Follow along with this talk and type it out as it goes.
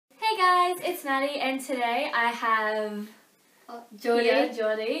guys, it's Maddie, and today I have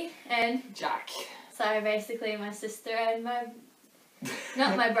Jordi and Jack. So basically my sister and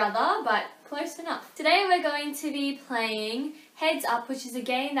not my brother, but close enough. Today we're going to be playing Heads Up, which is a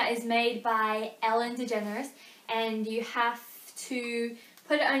game that is made by Ellen DeGeneres, and you have to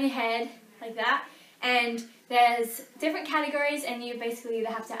put it on your head like that, and there's different categories, and you basically either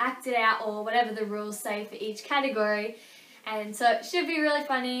have to act it out or whatever the rules say for each category. And so it should be really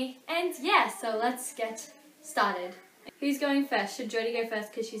funny. And yeah, so let's get started. Who's going first? Should Jordi go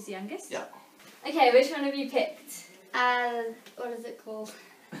first because she's the youngest? Yeah. Okay, which one have you picked? What is it called?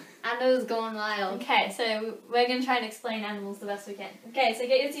 Animals Gone Wild. Okay, so we're going to try and explain animals the best we can. Okay, so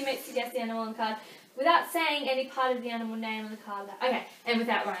get your teammates to guess the animal on the card without saying any part of the animal name on the card. Okay, and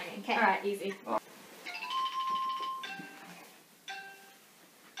without rhyming. Okay. Alright, easy.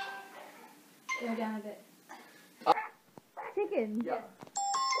 Go down a bit. Chicken. Yeah.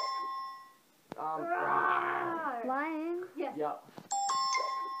 Lion. Yeah. Yeah.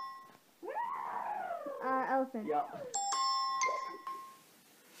 Elephant. Yeah.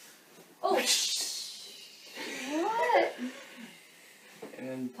 Oh! What?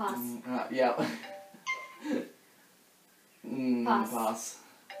 And Pass. Yeah. Pass. Pass.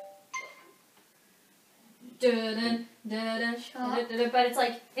 Dun, dun, but it's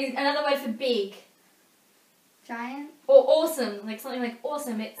like another word for big. Giant. Or awesome, like something like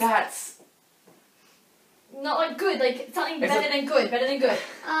awesome. It's That's not like good, like something Is better it- than good, better than good,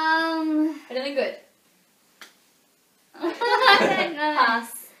 better than good. I don't know.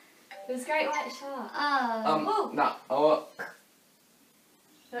 Pass. It was great white shark. Oh. no. Oh,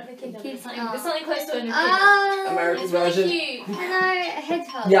 Not the kingdom. Keep- It's something close to a new kingdom. American It's really version. cute. Hello,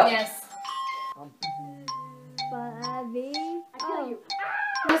 hedgehog. Yeah. Yes. Barbie. I kill you.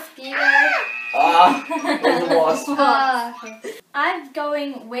 Mosquito. There's a wasp. Okay. I'm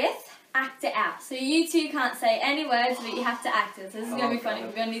going with act it out. So you two can't say any words, but you have to act it. So this is going to be funny.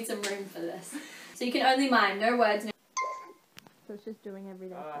 We're going to need some room for this. So you can only mime, no words. No. So it's just doing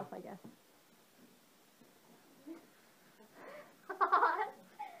everyday stuff, I guess.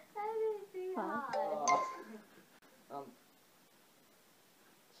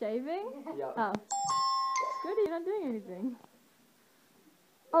 Shaving? Yeah. Oh. Good, you're not doing anything.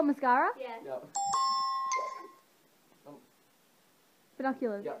 Oh, mascara? Yeah. Yeah.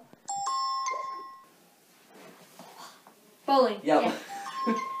 Binoculars? Yeah. Bowling. Yeah.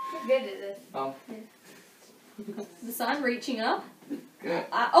 You're good at this. The sun reaching up. Yeah.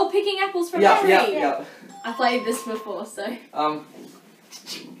 Oh, picking apples from Yeah. a tree. Yeah. I played this before, so.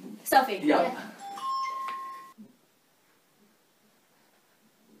 Selfie. Yeah.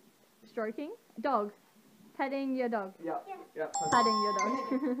 Stroking? Dog? Petting your dog? Yeah. Yeah. Patting your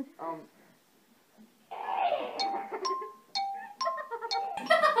dog.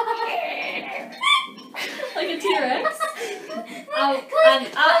 Like a T-Rex.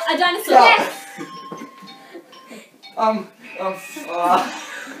 A dinosaur. Yeah.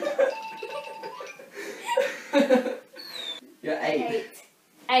 You're 8.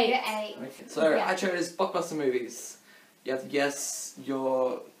 8. You're 8. Okay. So I chose blockbuster movies. You have to guess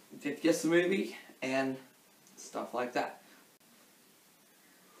the movie and stuff like that.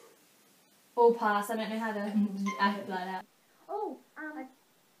 All pass. I don't know how to act that out.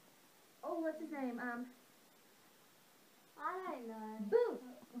 Oh, what's his name? I don't know. Boo!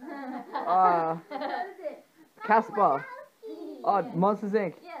 What is it? Casper. Monsters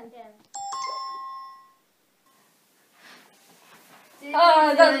Inc. Yes.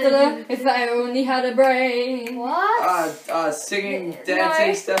 If I only had a brain. What? Singing, No,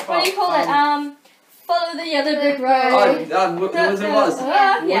 dancing, step up. what do you call it? Follow the yellow brick road. What was it was?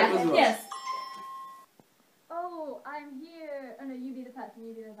 Yeah. What was it? Yes. Oh, I'm here. Oh no, you be the person.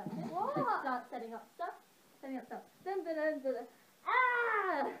 You be the person. What? Start setting up stuff. Dun, dun, dun, dun, dun.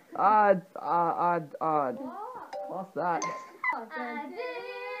 Ah! What? What's that? I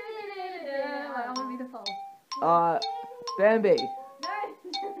want to be the false. Bambi. No.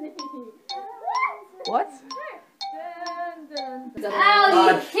 What? Dun, dun, dun. Ow,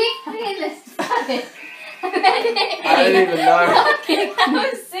 you kicked me in the stomach. I don't even know. I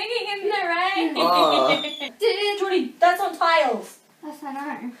was singing in the rain. Jordi, that's on tiles. Yes, I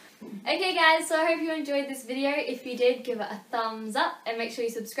know. Okay guys, so I hope you enjoyed this video. If you did, give it a thumbs up and make sure you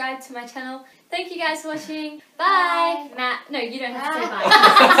subscribe to my channel. Thank you guys for watching. Bye. No, you don't have to say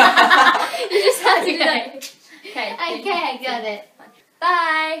bye. You just have to go. Okay. Okay, I got it.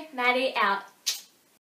 Bye. Maddie out.